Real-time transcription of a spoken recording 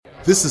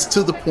This is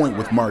To The Point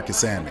with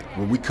Marcus Amick,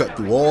 where we cut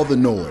through all the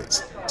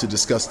noise to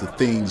discuss the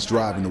themes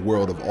driving the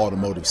world of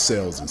automotive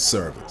sales and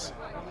service.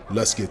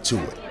 Let's get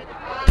to it.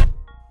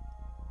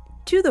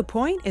 To The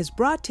Point is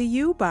brought to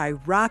you by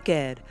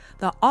Rocked,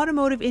 the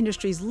automotive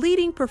industry's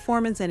leading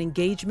performance and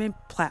engagement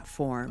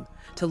platform.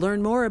 To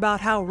learn more about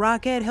how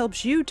Rocked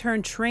helps you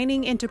turn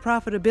training into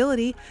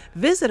profitability,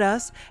 visit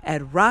us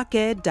at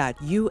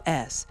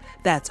rocked.us.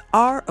 That's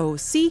ROCKED.US.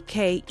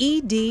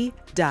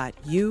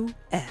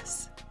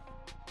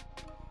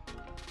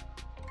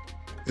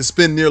 It's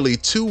been nearly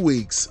 2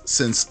 weeks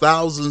since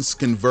thousands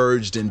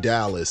converged in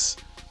Dallas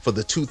for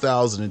the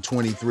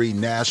 2023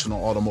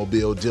 National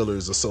Automobile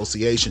Dealers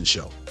Association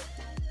show.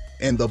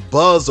 And the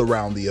buzz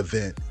around the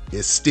event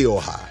is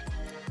still high.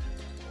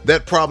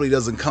 That probably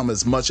doesn't come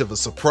as much of a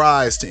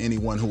surprise to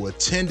anyone who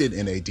attended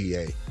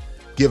NADA,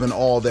 given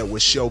all that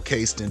was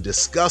showcased and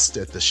discussed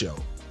at the show,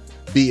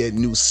 be it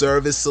new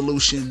service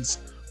solutions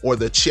or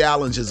the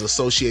challenges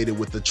associated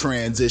with the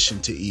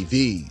transition to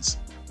EVs.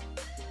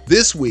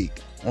 This week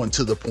on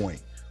To The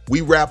Point, we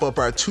wrap up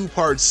our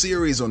two-part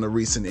series on the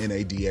recent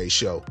NADA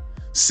show,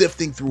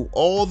 sifting through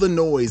all the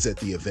noise at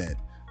the event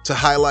to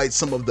highlight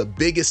some of the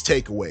biggest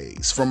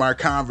takeaways from our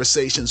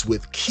conversations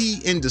with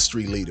key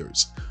industry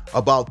leaders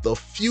about the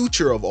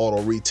future of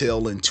auto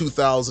retail in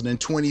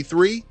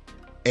 2023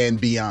 and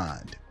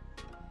beyond.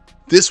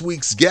 This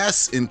week's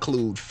guests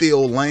include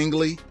Phil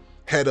Langley,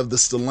 head of the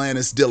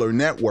Stellantis Dealer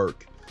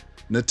Network,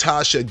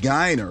 Natalia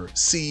Giner,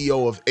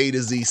 CEO of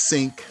A2Z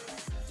Sync,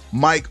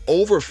 Mike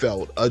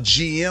Overfelt, a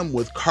GM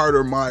with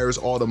Carter Myers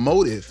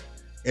Automotive,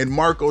 and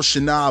Marco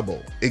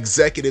Schnabl,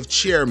 executive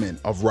chairman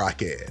of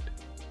Rocked.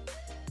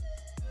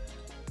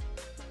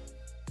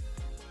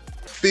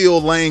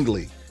 Phil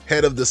Langley,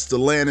 head of the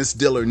Stellantis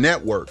Dealer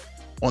Network,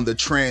 on the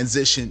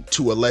transition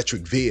to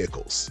electric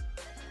vehicles.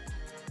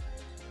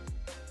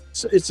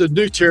 It's a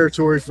new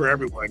territory for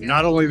everyone,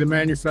 not only the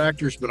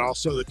manufacturers, but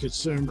also the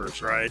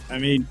consumers, right? I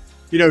mean,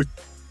 a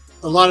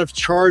lot of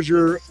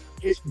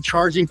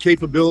charging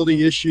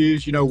capability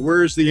issues,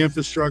 where's the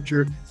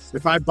infrastructure?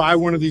 If I buy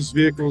one of these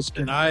vehicles,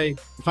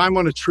 if I'm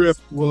on a trip,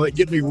 will it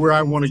get me where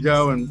I want to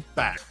go and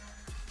back?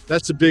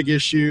 That's a big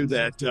issue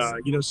that,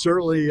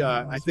 certainly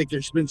I think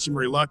there's been some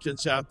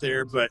reluctance out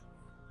there, but,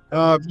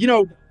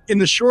 in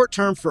the short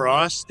term for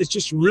us, it's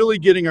just really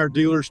getting our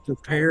dealers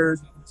prepared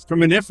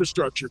from an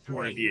infrastructure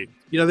point of view.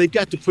 They've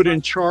got to put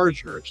in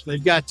chargers.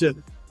 They've got to,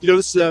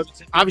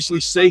 obviously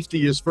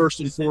safety is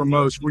first and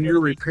foremost. When you're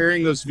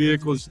repairing those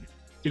vehicles,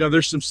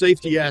 there's some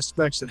safety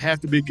aspects that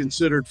have to be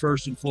considered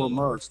first and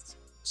foremost.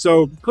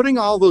 So putting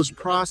all those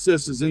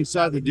processes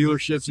inside the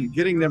dealerships and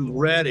getting them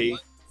ready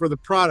for the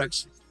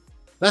products,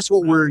 that's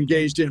what we're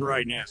engaged in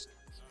right now.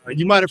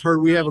 You might have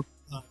heard we have a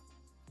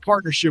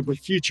partnership with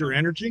Future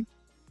Energy.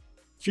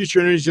 Future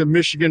Energy is a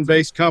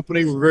Michigan-based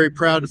company we're very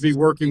proud to be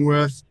working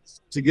with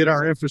to get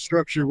our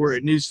infrastructure where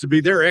it needs to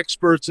be. They're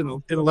experts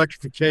in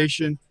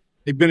electrification.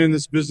 They've been in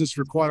this business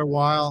for quite a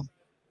while.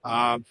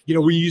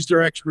 We use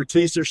their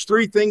expertise. There's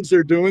 3 things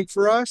they're doing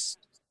for us.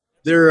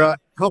 They're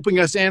helping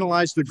us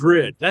analyze the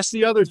grid. That's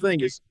the other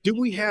thing is, do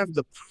we have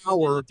the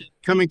power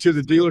coming to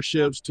the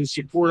dealerships to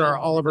support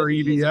all of our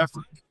EV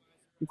effort?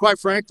 And quite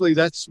frankly,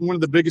 that's one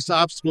of the biggest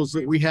obstacles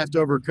that we have to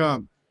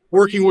overcome.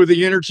 Working with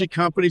the energy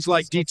companies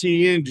like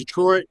DTE in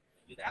Detroit,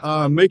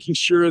 making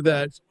sure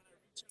that,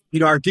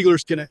 our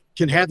dealers can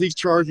have these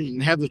charging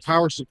and have the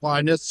power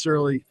supply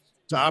necessarily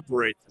to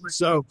operate them.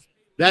 So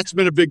that's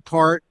been a big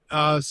part.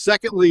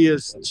 Secondly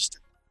is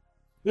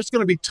there's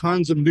going to be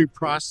tons of new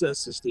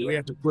processes that we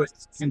have to put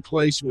in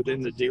place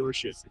within the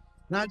dealership.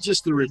 Not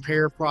just the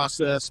repair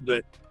process,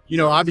 but,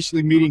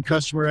 obviously meeting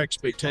customer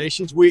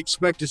expectations. We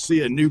expect to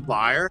see a new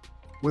buyer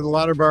with a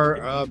lot of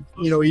our,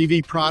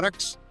 EV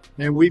products,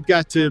 and we've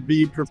got to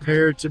be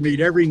prepared to meet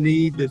every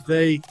need that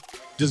they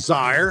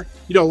desire.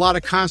 A lot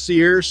of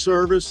concierge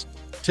service,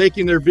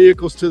 taking their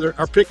vehicles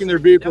picking their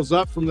vehicles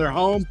up from their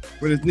home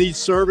when it needs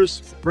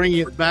service, bringing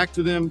it back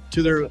to them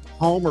to their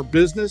home or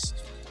business.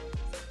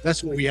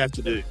 That's what we have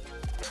to do.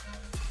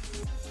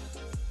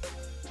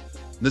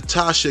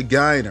 Natalia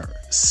Giner,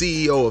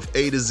 CEO of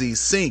A2Z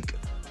Sync,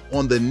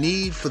 on the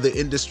need for the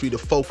industry to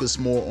focus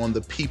more on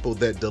the people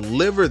that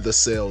deliver the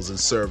sales and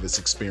service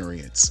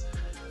experience,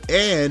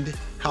 and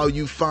how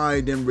you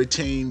find and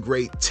retain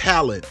great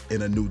talent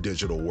in a new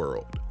digital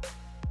world.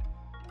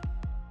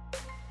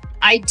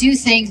 I do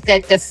think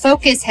that the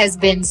focus has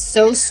been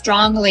so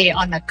strongly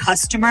on the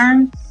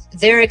customer,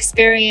 their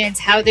experience,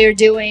 how they're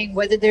doing,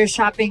 whether they're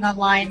shopping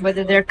online,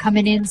 whether they're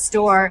coming in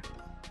store.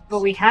 But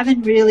we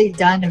haven't really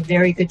done a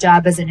very good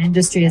job as an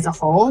industry as a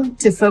whole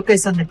to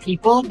focus on the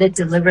people that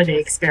deliver the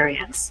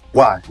experience.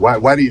 Why?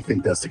 Why do you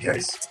think that's the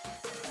case?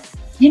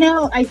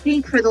 I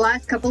think for the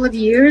last couple of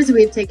years,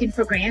 we've taken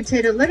for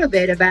granted a little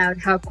bit about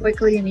how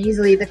quickly and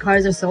easily the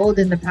cars are sold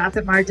and the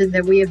profit margin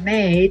that we have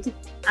made.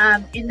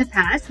 In the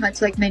past, much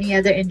like many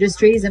other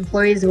industries,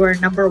 employees were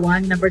number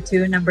 1, number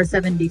 2, number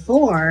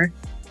 74,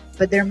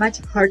 but they're much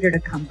harder to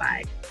come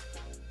by.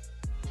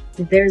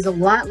 there's a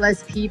lot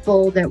less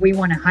people that we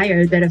want to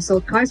hire that have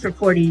sold cars for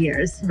 40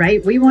 years,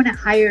 right? We want to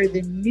hire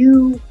the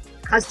new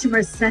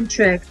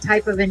customer-centric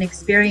type of an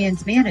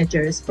experience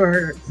managers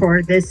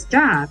for this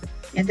job.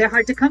 And they're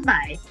hard to come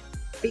by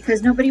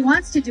because nobody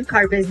wants to do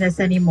car business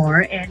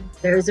anymore. And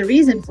there's a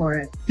reason for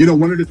it. You know,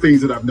 one of the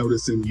things that I've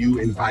noticed in you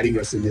inviting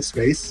us in this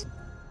space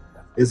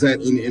is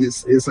that, and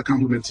it's a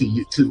compliment to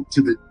you,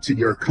 to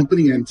your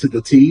company and to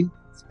the team,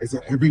 is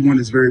that everyone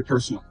is very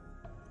personal.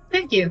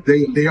 Thank you.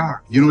 They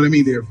are. You know what I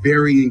mean? They're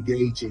very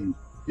engaging.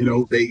 You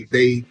know,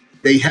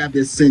 they have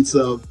this sense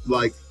of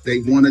like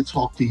they want to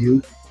talk to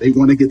you. They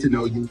want to get to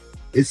know you.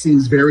 It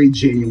seems very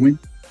genuine.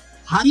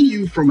 How do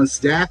you, from a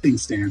staffing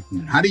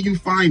standpoint, how do you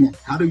find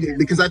it?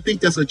 Because I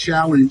think that's a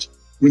challenge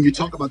when you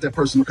talk about that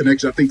personal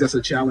connection. I think that's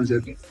a challenge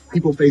that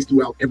people face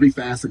throughout every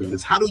facet of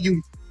this. How do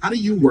you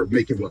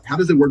make it work? How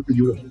does it work for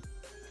you?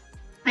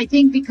 I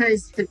think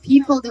because the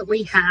people that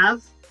we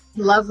have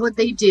love what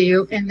they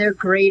do and they're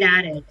great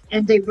at it.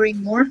 And they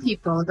bring more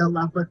people that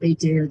love what they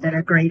do that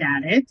are great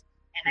at it.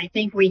 And I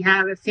think we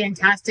have a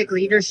fantastic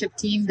leadership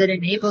team that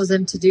enables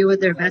them to do what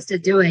they're best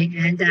at doing.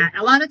 And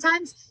a lot of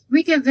times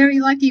we get very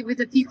lucky with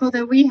the people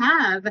that we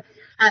have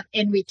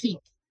and we keep.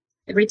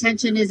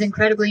 Retention is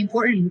incredibly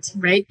important,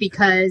 right?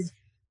 Because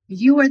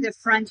you are the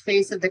front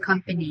face of the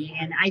company.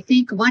 And I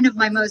think one of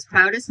my most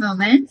proudest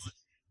moments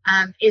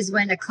is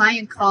when a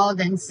client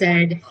called and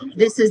said,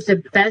 this is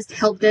the best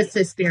help desk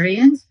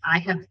experience I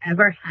have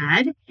ever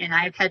had. And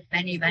I've had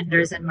many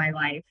vendors in my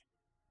life.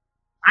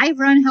 I've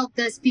run help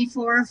desk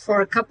before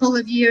for a couple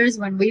of years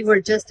when we were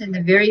just in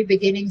the very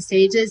beginning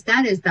stages.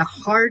 That is the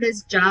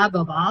hardest job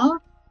of all.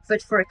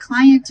 But for a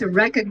client to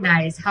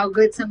recognize how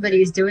good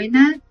somebody is doing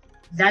that,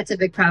 that's a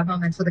big proud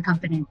moment for the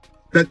company.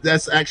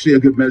 That's actually a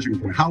good measuring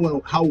point.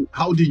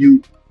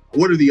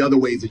 What are the other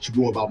ways that you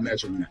go about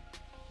measuring that?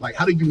 Like,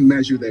 how do you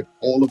measure that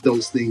all of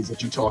those things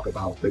that you talk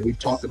about, that we've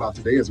talked about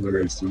today as well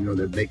as,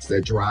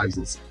 that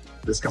drives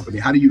this company?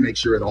 How do you make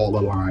sure it all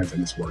aligns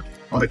and it's working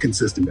on a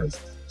consistent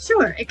basis?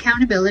 Sure.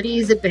 Accountability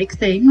is a big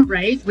thing,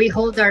 right? We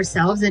hold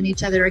ourselves and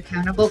each other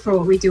accountable for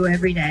what we do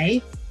every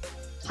day.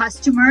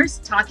 Customers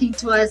talking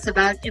to us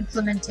about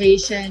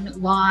implementation,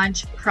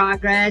 launch,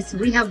 progress.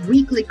 We have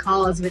weekly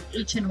calls with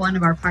each and one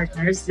of our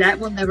partners. That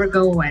will never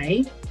go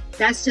away.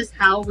 That's just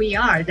how we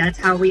are. That's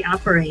how we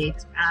operate.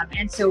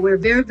 And so we're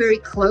very, very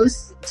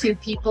close to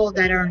people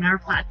that are on our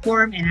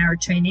platform and our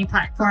training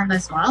platform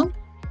as well.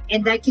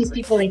 And that keeps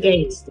people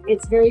engaged.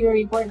 It's very,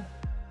 very important.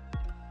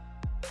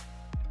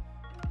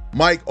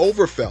 Mike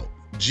Overfelt,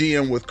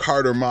 GM with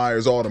Carter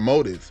Myers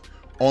Automotive,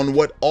 on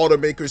what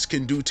automakers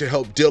can do to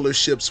help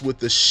dealerships with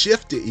the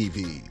shift to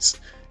EVs,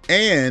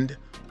 and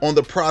on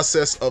the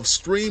process of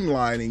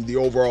streamlining the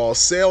overall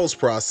sales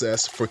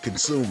process for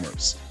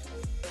consumers.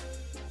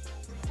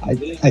 I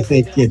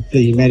think if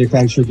the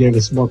manufacturer gave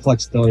us more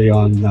flexibility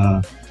on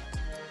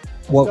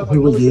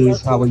who we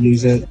use, how we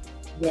use it.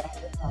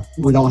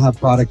 We don't have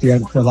product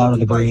yet for a lot of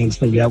the brands,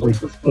 but yet we've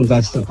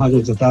invested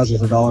hundreds of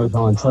thousands of dollars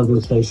on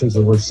charging stations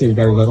and we're seeing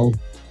very little.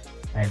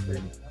 I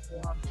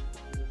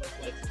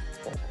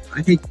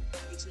think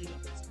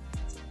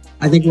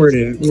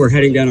we're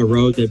heading down a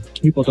road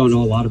that people don't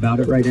know a lot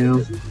about it right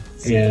now,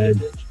 and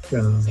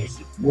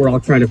we're all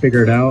trying to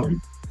figure it out.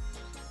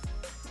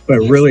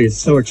 But really, it's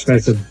so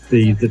expensive,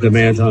 the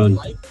demands on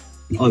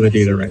the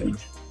dealer right now.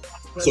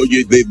 So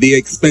the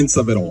expense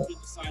of it all,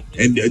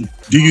 and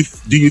do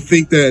you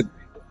think that?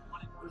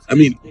 I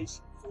mean,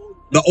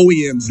 the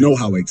OEMs know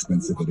how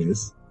expensive it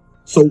is.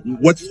 So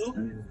what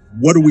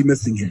are we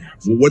missing here?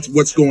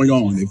 What's going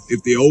on?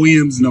 If the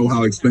OEMs know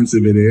how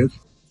expensive it is,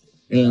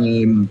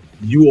 and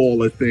you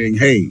all are saying,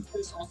 hey,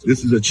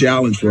 this is a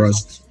challenge for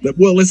us.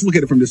 Well, let's look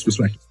at it from this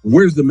perspective.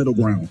 Where's the middle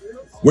ground?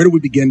 Where do we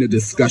begin the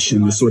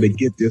discussion to sort of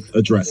get this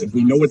addressed? If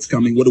we know it's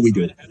coming, what do we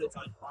do?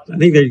 I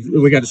think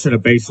we got to set a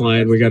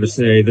baseline. We got to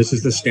say, this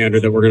is the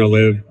standard that we're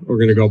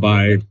going to go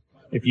by.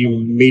 If you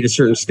meet a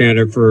certain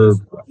standard for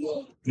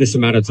this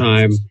amount of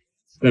time,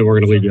 then we're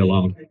going to leave you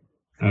alone.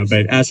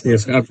 But asking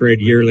us to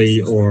upgrade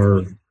yearly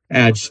or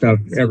add stuff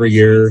every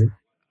year,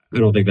 I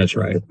don't think that's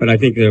right. But I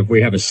think that if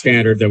we have a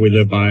standard that we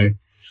live by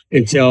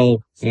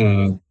until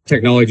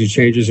technology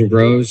changes and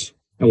grows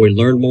and we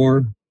learn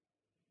more,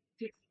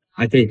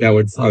 I think that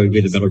would probably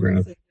be the middle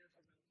ground.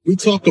 We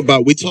talk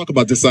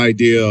about this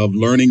idea of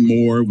learning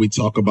more. We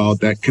talk about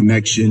that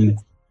connection.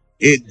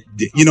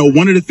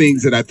 One of the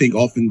things that I think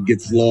often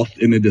gets lost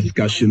in the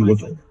discussion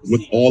with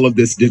all of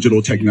this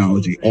digital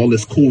technology, all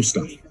this cool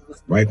stuff,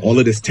 right? All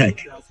of this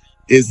tech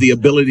is the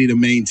ability to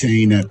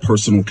maintain that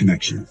personal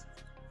connection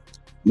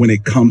when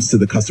it comes to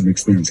the customer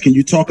experience. Can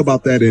you talk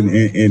about that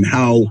and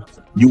how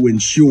you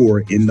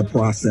ensure in the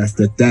process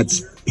that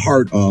that's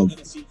part of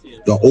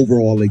the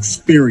overall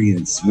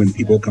experience when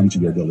people come to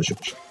your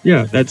dealership?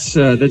 Yeah, that's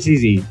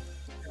easy.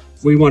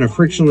 We want a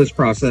frictionless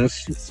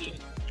process.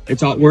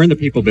 We're in the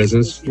people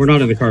business. We're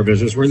not in the car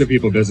business. We're in the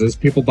people business.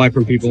 People buy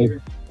from people.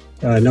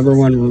 Number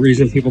one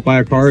reason people buy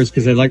a car is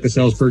because they like the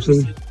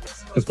salesperson.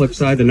 The flip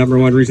side, the number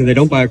one reason they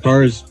don't buy a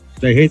car is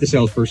they hate the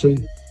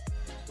salesperson.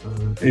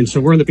 And so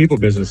we're in the people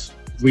business.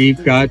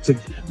 we've got to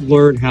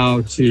learn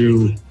how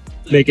to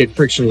make it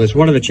frictionless.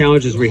 One of the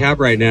challenges we have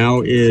right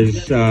now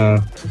is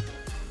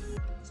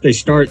they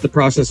start the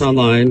process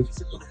online,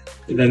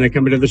 and then they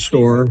come into the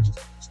store,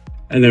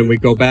 and then we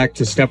go back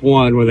to step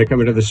one when they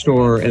come into the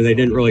store and they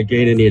didn't really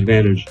gain any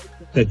advantage,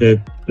 that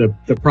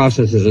the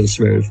process isn't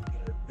smooth.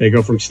 They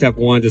go from step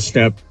one to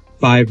step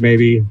 5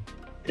 maybe,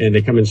 and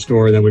they come in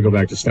store, and then we go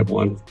back to step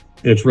 1. And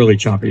it's really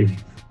choppy.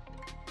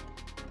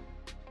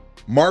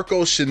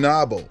 Marco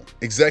Schnabl,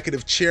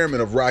 Executive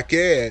Chairman of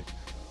RockEd,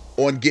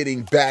 on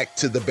getting back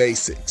to the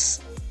basics.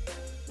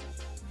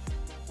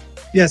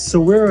 Yes, so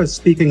we're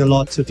speaking a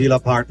lot to dealer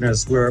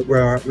partners.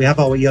 We have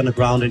our ear on the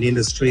ground in the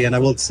industry, and I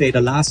will say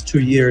the last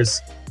 2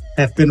 years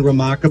have been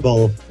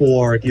remarkable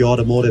for the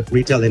automotive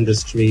retail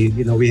industry.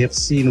 You know, we have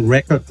seen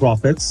record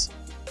profits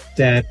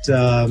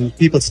that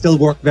people still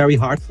work very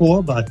hard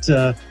for, but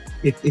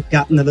it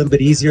gotten a little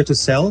bit easier to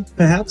sell,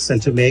 perhaps,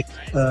 and to make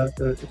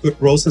good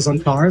grosses on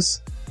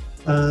cars.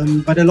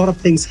 But a lot of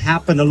things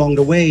happen along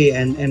the way,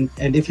 and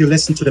if you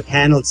listen to the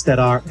panels that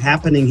are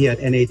happening here at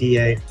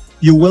NADA,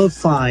 you will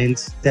find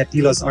that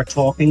dealers are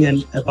talking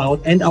and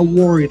are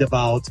worried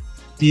about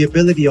the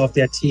ability of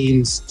their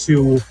teams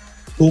to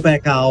go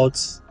back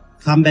out,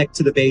 come back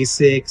to the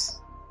basics.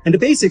 And the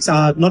basics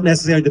are not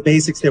necessarily the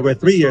basics they were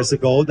 3 years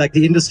ago. Like,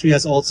 the industry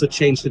has also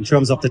changed in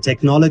terms of the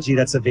technology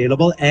that's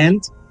available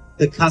and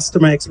the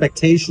customer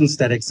expectations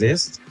that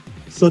exist.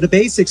 So the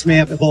basics may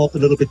have evolved a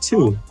little bit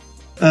too.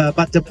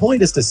 But the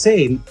point is the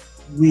same.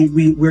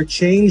 We're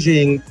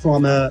changing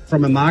from a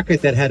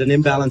market that had an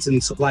imbalance in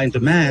supply and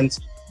demand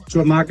to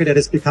a market that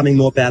is becoming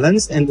more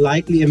balanced, and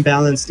likely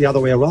imbalanced the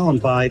other way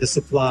around by the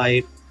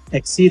supply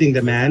exceeding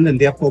demand. And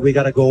therefore, we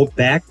got to go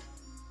back,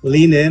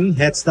 lean in,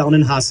 heads down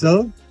and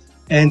hustle,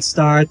 and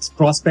start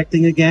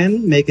prospecting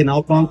again, making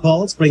outbound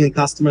calls, bringing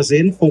customers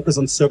in, focus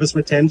on service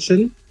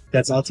retention.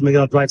 That's ultimately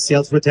going to drive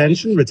sales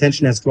retention.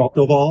 Retention has dropped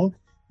overall.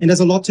 And there's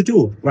a lot to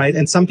do, right?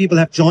 And some people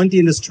have joined the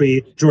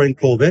industry during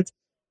COVID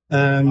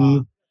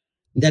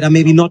that are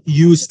maybe not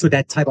used to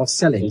that type of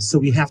selling. So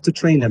we have to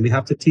train them. We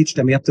have to teach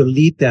them. We have to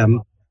lead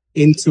them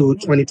into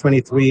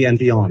 2023 and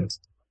beyond.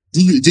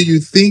 Do you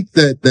think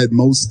that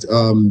most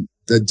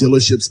that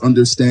dealerships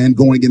understand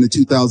going into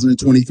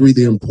 2023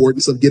 the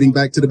importance of getting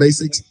back to the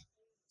basics?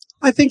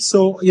 I think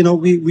so. You know,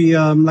 we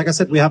like I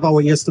said, we have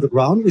our ears to the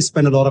ground. We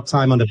spend a lot of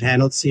time on the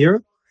panels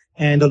here,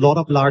 and a lot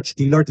of large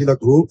dealer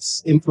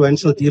groups,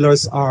 influential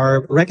dealers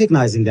are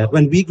recognizing that.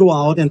 When we go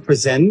out and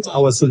present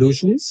our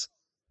solutions,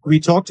 we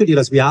talk to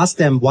dealers. We ask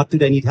them, what do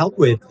they need help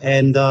with?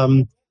 And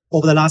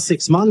over the last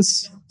 6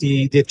 months,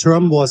 the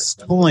term was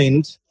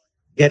coined,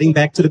 getting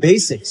back to the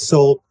basics.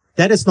 So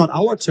that is not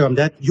our term.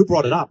 That you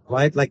brought it up,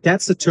 right? Like,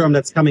 that's the term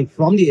that's coming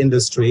from the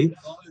industry.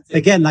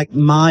 Again, like,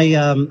 my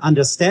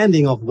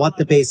understanding of what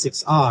the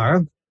basics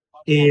are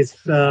is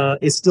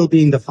still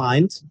being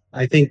defined.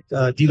 I think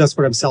dealers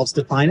for themselves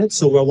define it.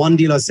 So where one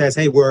dealer says,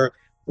 hey,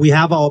 we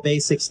have our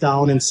basics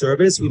down in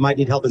service, we might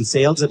need help in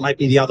sales, it might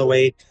be the other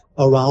way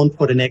around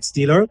for the next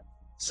dealer.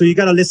 So you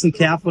got to listen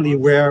carefully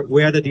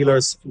where the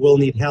dealers will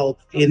need help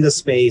in the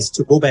space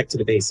to go back to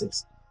the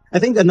basics. I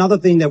think another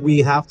thing that we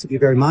have to be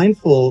very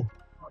mindful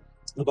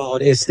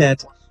about is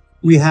that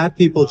we had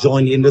people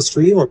join the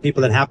industry, or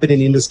people that have been in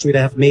the industry, that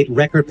have made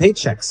record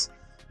paychecks.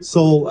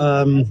 So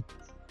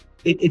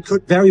it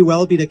could very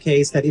well be the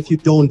case that if you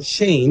don't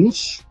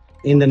change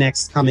in the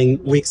next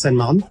coming weeks and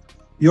months,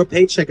 your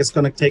paycheck is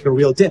going to take a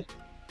real dip.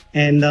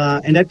 And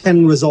that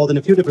can result in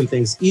a few different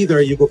things. Either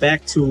you go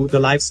back to the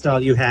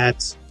lifestyle you had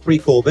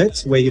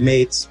pre-COVID, where you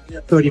made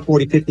 30,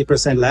 40,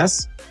 50%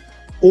 less,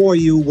 or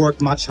you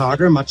work much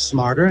harder, much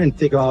smarter, and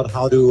figure out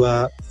how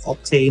to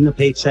obtain a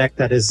paycheck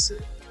that is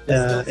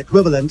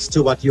equivalent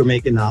to what you're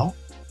making now.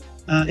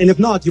 And if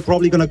not, you're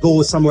probably going to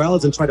go somewhere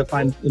else and try to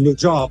find a new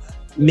job,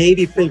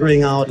 maybe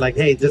figuring out like,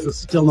 hey, this is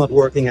still not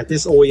working at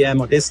this OEM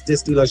or this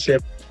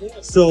dealership.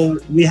 So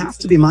we have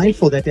to be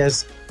mindful that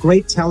there's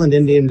great talent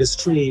in the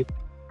industry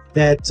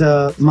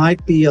that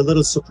might be a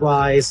little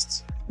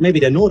surprised. Maybe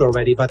they know it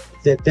already, but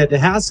that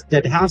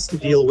has to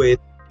deal with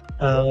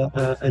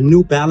a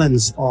new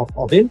balance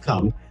of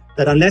income,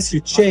 that unless you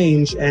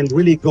change and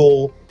really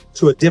go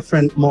to a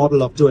different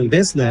model of doing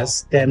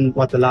business than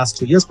what the last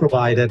 2 years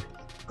provided,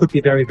 could be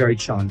very, very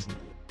challenging.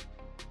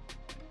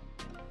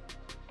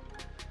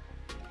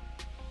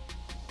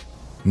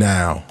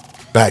 Now,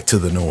 back to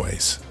the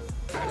noise.